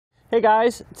Hey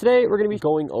guys, today we're going to be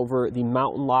going over the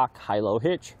Mount-n-lock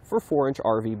HiLoHitch for 4-inch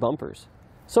RV bumpers.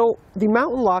 So the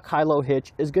Mount-n-lock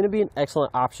HiLoHitch is going to be an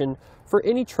excellent option for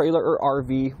any trailer or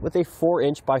RV with a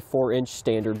 4-inch by 4-inch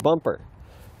standard bumper.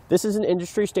 This is an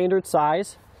industry standard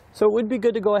size, so it would be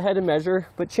good to go ahead and measure,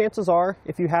 but chances are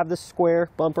if you have this square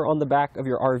bumper on the back of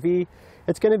your RV,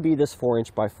 it's going to be this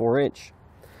 4-inch by 4-inch.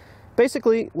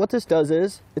 Basically, what this does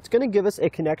is it's going to give us a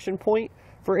connection point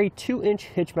for a 2-inch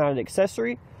hitch-mounted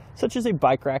accessory, such as a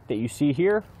bike rack that you see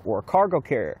here or a cargo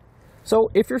carrier.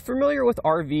 So if you're familiar with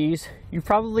RVs, you've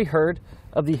probably heard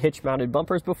of the hitch-mounted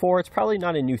bumpers before. It's probably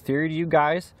not a new theory to you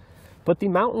guys, but the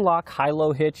Mount-n-lock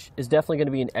HiLoHitch is definitely going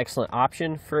to be an excellent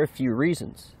option for a few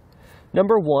reasons.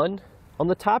 Number one, on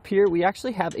the top here, we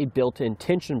actually have a built-in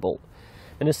tension bolt.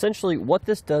 And essentially what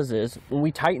this does is, when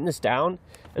we tighten this down,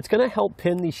 it's going to help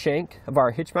pin the shank of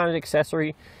our hitch-mounted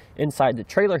accessory inside the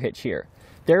trailer hitch here.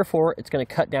 Therefore, it's going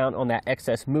to cut down on that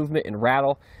excess movement and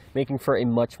rattle, making for a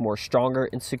much more stronger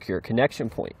and secure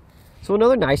connection point. So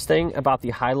another nice thing about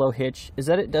the HiLoHitch is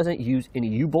that it doesn't use any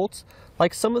U-bolts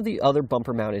like some of the other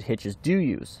bumper mounted hitches do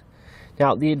use.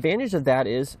 Now, the advantage of that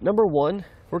is, number one,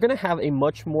 we're going to have a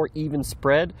much more even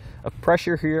spread of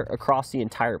pressure here across the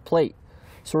entire plate.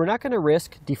 So we're not going to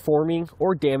risk deforming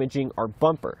or damaging our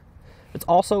bumper. It's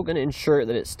also going to ensure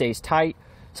that it stays tight.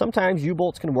 Sometimes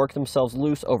U-bolts can work themselves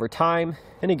loose over time,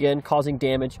 and again, causing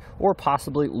damage or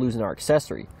possibly losing our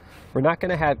accessory. We're not going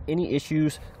to have any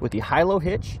issues with the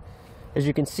HiLoHitch. As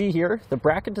you can see here, the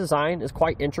bracket design is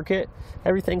quite intricate.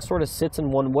 Everything sort of sits in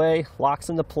one way, locks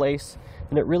into place,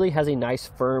 and it really has a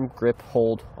nice firm grip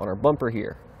hold on our bumper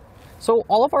here. So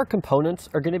all of our components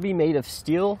are going to be made of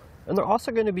steel, and they're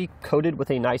also going to be coated with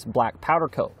a nice black powder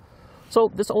coat. So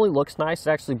this only looks nice. It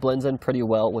actually blends in pretty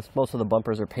well with most of the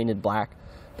bumpers are painted black.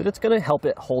 But it's going to help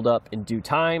it hold up in due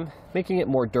time, making it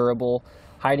more durable,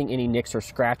 hiding any nicks or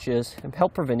scratches, and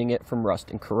help preventing it from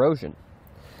rust and corrosion.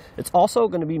 It's also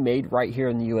going to be made right here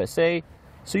in the USA,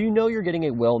 so you know you're getting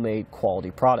a well-made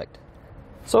quality product.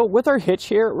 So with our hitch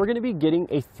here, we're going to be getting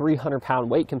a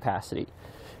 300-pound weight capacity,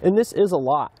 and this is a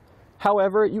lot.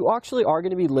 However, you actually are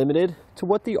going to be limited to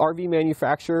what the RV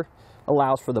manufacturer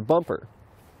allows for the bumper.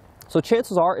 So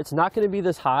chances are it's not going to be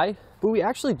this high, but we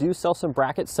actually do sell some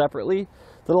brackets separately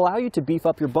that allow you to beef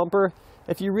up your bumper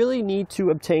if you really need to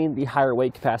obtain the higher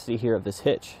weight capacity here of this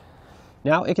hitch.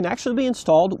 Now, it can actually be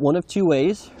installed one of two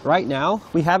ways. Right now,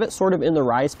 we have it sort of in the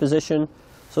rise position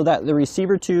so that the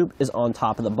receiver tube is on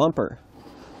top of the bumper.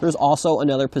 There's also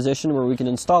another position where we can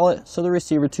install it so the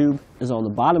receiver tube is on the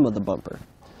bottom of the bumper.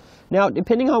 Now,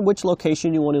 depending on which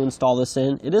location you want to install this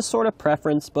in, it is sort of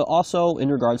preference, but also in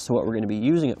regards to what we're going to be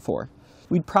using it for.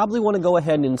 We'd probably want to go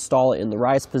ahead and install it in the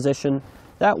rise position.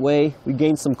 That way, we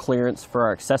gain some clearance for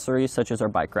our accessories, such as our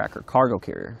bike rack or cargo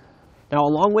carrier. Now,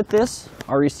 along with this,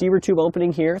 our receiver tube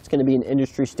opening here, it's going to be an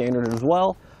industry standard as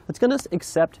well. It's going to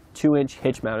accept 2-inch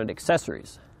hitch-mounted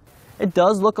accessories. It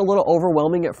does look a little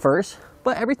overwhelming at first,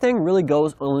 but everything really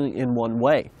goes only in one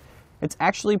way. It's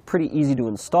actually pretty easy to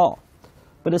install.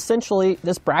 But essentially,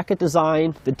 this bracket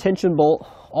design, the tension bolt,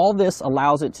 all this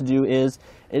allows it to do is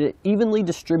it evenly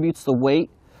distributes the weight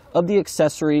of the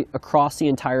accessory across the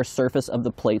entire surface of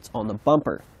the plates on the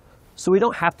bumper. So we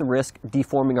don't have to risk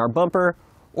deforming our bumper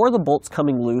or the bolts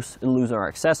coming loose and losing our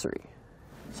accessory.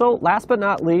 So last but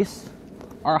not least,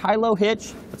 our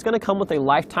HiLoHitch, it's going to come with a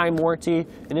lifetime warranty,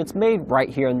 and it's made right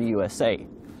here in the USA.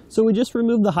 So we just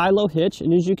removed the HiLoHitch,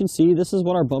 and as you can see, this is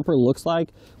what our bumper looks like.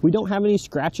 We don't have any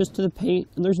scratches to the paint,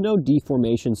 and there's no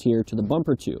deformations here to the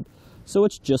bumper tube. So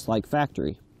it's just like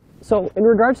factory. So in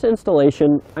regards to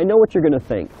installation, I know what you're going to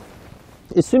think.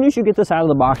 As soon as you get this out of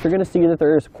the box, you're going to see that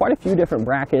there's quite a few different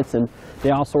brackets, and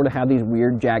they all sort of have these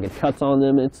weird jagged cuts on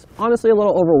them. It's honestly a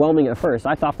little overwhelming at first.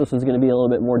 I thought this was going to be a little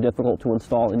bit more difficult to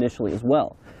install initially as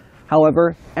well.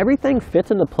 However, everything fits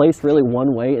into place really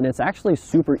one way, and it's actually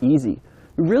super easy.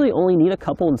 We really only need a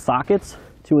couple of sockets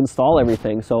to install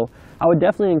everything, so I would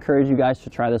definitely encourage you guys to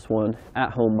try this one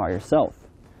at home by yourself.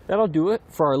 That'll do it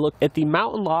for our look at the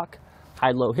Mount-n-lock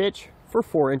HiLoHitch for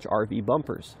 4-inch RV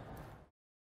bumpers.